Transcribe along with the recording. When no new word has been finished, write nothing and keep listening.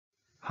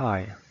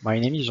Hi, my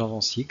name is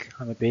Vencic.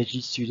 I'm a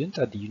PhD student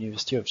at the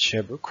University of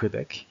Sherbrooke,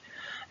 Quebec,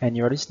 and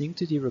you're listening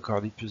to the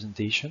recorded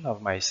presentation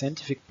of my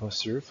scientific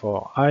poster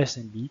for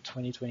ISMB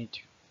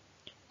 2022.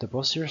 The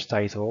poster's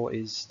title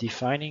is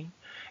Defining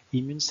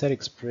Immune Cell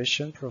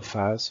Expression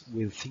Profiles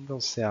with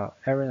Single-Cell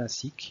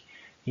RNAseq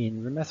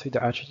in Rheumatoid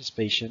Arthritis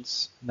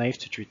Patients Naive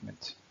to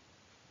Treatment.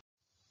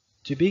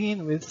 To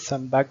begin with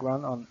some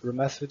background on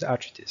rheumatoid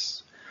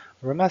arthritis.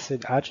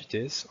 Rheumatoid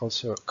arthritis,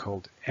 also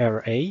called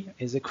RA,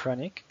 is a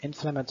chronic,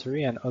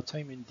 inflammatory and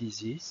autoimmune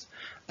disease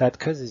that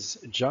causes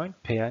joint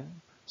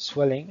pain,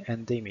 swelling,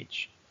 and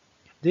damage.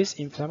 This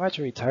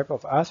inflammatory type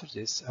of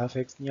arthritis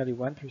affects nearly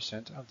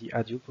 1% of the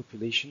adult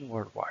population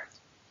worldwide.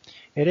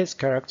 It is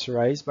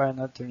characterized by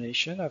an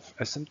alternation of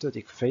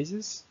asymptotic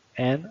phases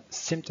and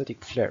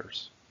symptotic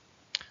flares.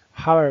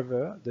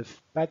 However, the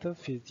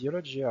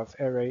pathophysiology of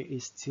RA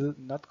is still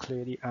not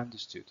clearly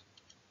understood.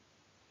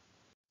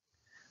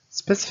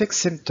 Specific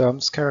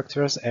symptoms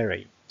characterize RA,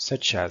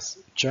 such as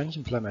joint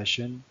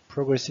inflammation,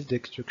 progressive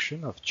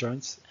destruction of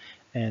joints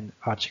and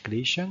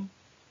articulation,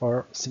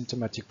 or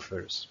symptomatic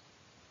flares.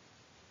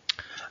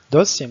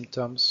 Those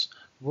symptoms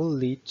will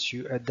lead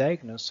to a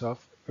diagnosis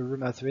of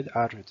rheumatoid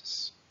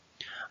arthritis.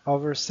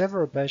 Over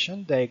several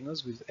patients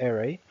diagnosed with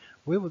RA,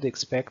 we would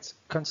expect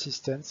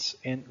consistency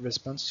in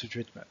response to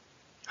treatment.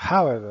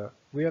 However,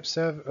 we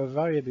observe a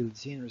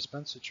variability in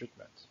response to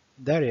treatment.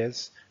 That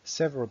is,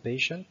 several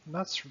patients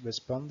not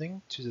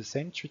responding to the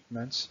same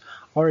treatments,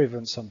 or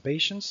even some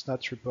patients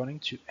not responding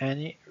to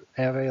any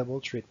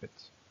available treatment.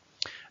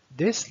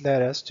 This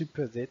led us to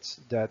posit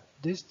that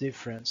this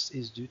difference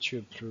is due to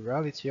a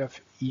plurality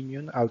of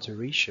immune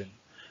alteration,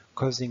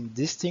 causing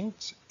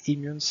distinct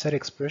immune cell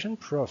expression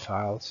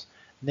profiles,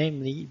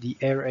 namely the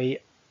RA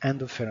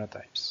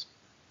endophenotypes.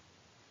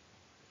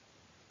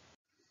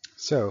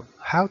 So,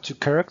 how to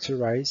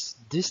characterize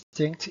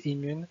distinct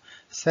immune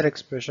cell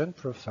expression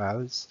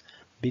profiles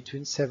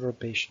between several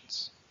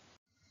patients?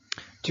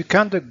 To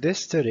conduct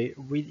this study,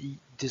 we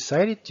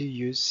decided to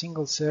use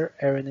single-cell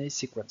RNA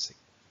sequencing.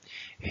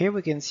 Here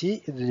we can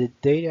see the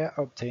data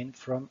obtained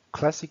from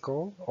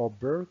classical or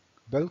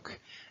bulk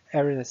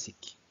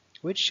RNAseq,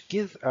 which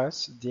gives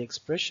us the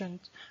expression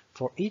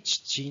for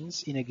each gene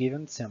in a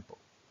given sample.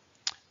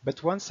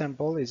 But one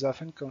sample is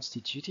often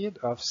constituted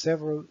of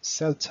several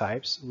cell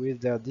types with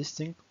their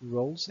distinct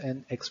roles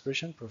and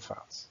expression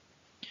profiles.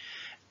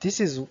 This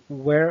is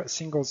where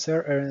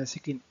single-cell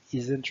RNAseq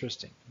is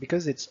interesting,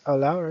 because it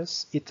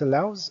allows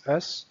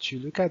us to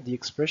look at the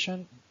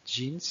expression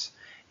genes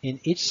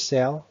in each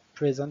cell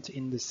present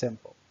in the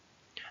sample.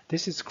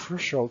 This is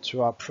crucial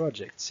to our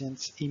project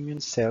since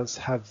immune cells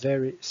have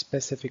very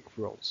specific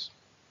roles.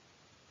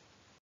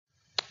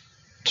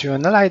 To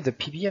analyze the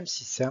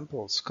PBMC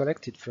samples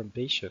collected from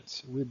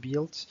patients, we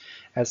built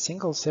a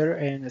single-cell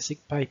RNA-seq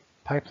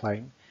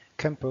pipeline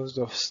composed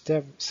of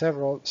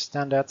several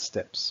standard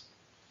steps.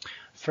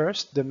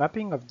 First, the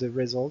mapping of the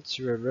results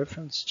to a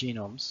reference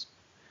genomes,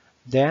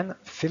 then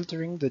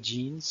filtering the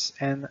genes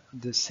and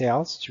the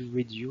cells to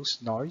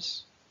reduce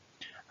noise.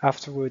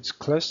 Afterwards,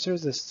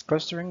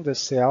 clustering the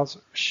cells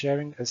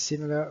sharing a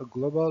similar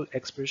global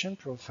expression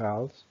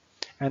profile,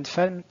 and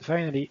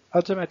finally,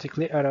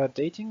 automatically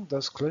annotating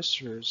those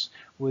clusters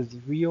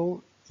with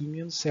real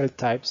immune cell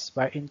types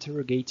by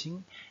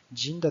interrogating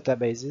gene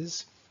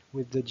databases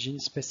with the gene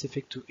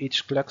specific to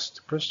each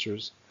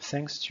clusters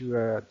thanks to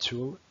a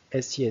tool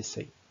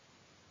ssci.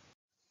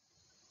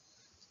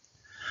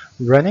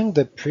 Running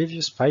the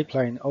previous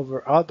pipeline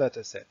over our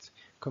dataset,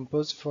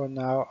 composed for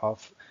now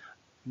of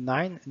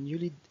 9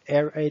 newly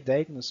RA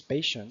diagnosed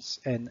patients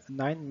and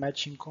 9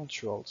 matching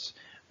controls,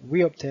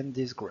 we obtain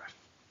this graph.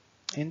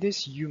 In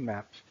this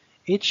UMAP,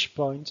 each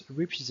point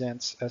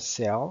represents a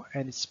cell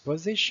and its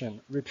position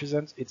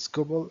represents its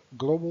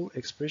global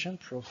expression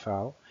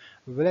profile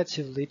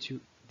relatively to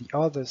the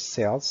other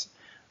cells,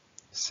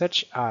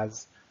 such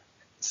as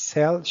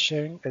cells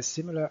sharing a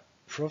similar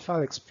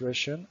profile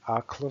expression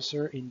are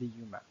closer in the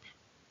UMAP.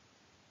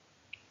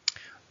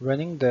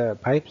 Running the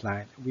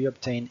pipeline, we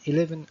obtain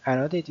 11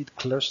 annotated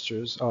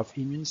clusters of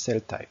immune cell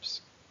types.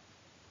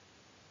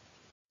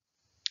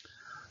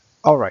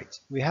 Alright,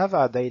 we have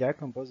our data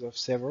composed of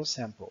several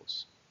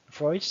samples.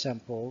 For each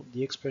sample,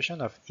 the expression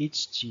of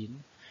each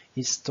gene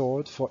is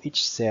stored for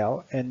each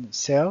cell, and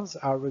cells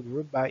are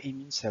regrouped by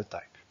immune cell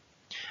type.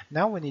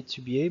 Now we need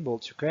to be able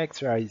to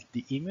characterize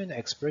the immune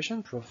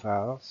expression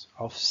profiles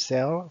of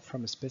cells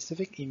from a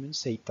specific immune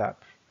cell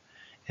type,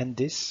 and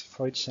this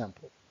for each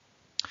sample.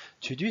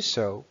 To do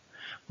so,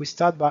 we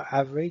start by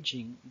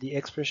averaging the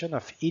expression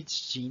of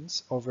each gene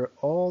over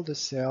all the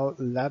cells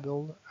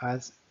labeled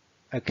as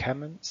a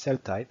common cell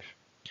type,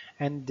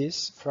 and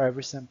this for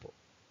every sample.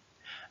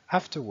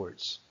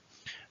 Afterwards,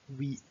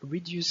 we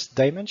reduce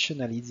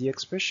dimensionally the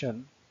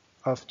expression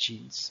of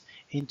genes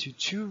into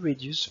 2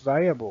 reduced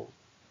variables,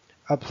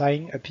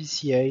 applying a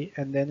PCA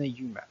and then a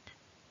UMAP.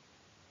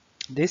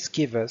 This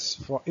gives us,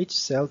 for each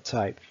cell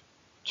type,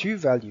 2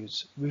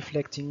 values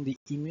reflecting the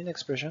immune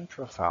expression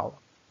profile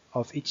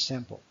of each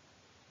sample.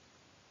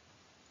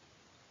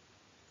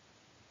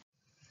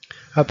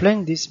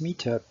 Applying this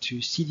method to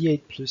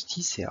CD8 plus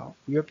T cell,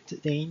 we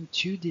obtain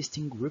two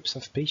distinct groups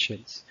of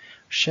patients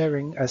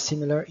sharing a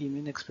similar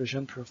immune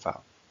expression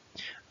profile.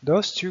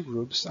 Those two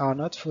groups are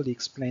not fully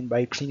explained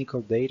by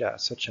clinical data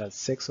such as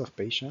sex of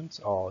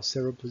patients or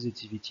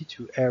seropositivity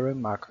to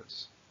ARM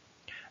markers.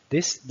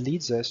 This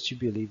leads us to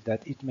believe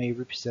that it may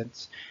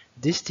represent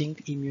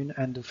distinct immune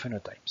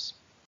endophenotypes.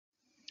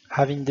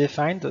 Having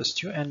defined those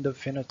two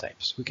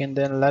endophenotypes, we can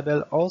then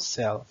label all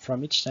cells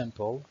from each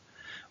sample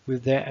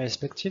with their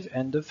respective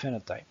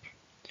endophenotype,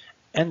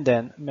 and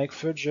then make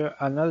further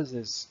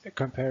analysis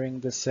comparing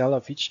the cell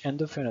of each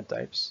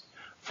endophenotypes,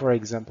 for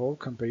example,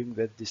 comparing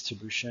their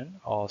distribution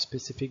or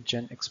specific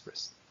gene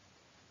expressed.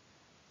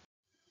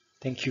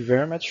 Thank you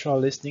very much for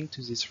listening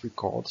to this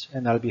record,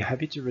 and I'll be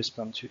happy to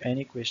respond to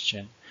any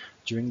question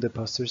during the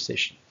poster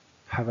session.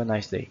 Have a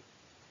nice day.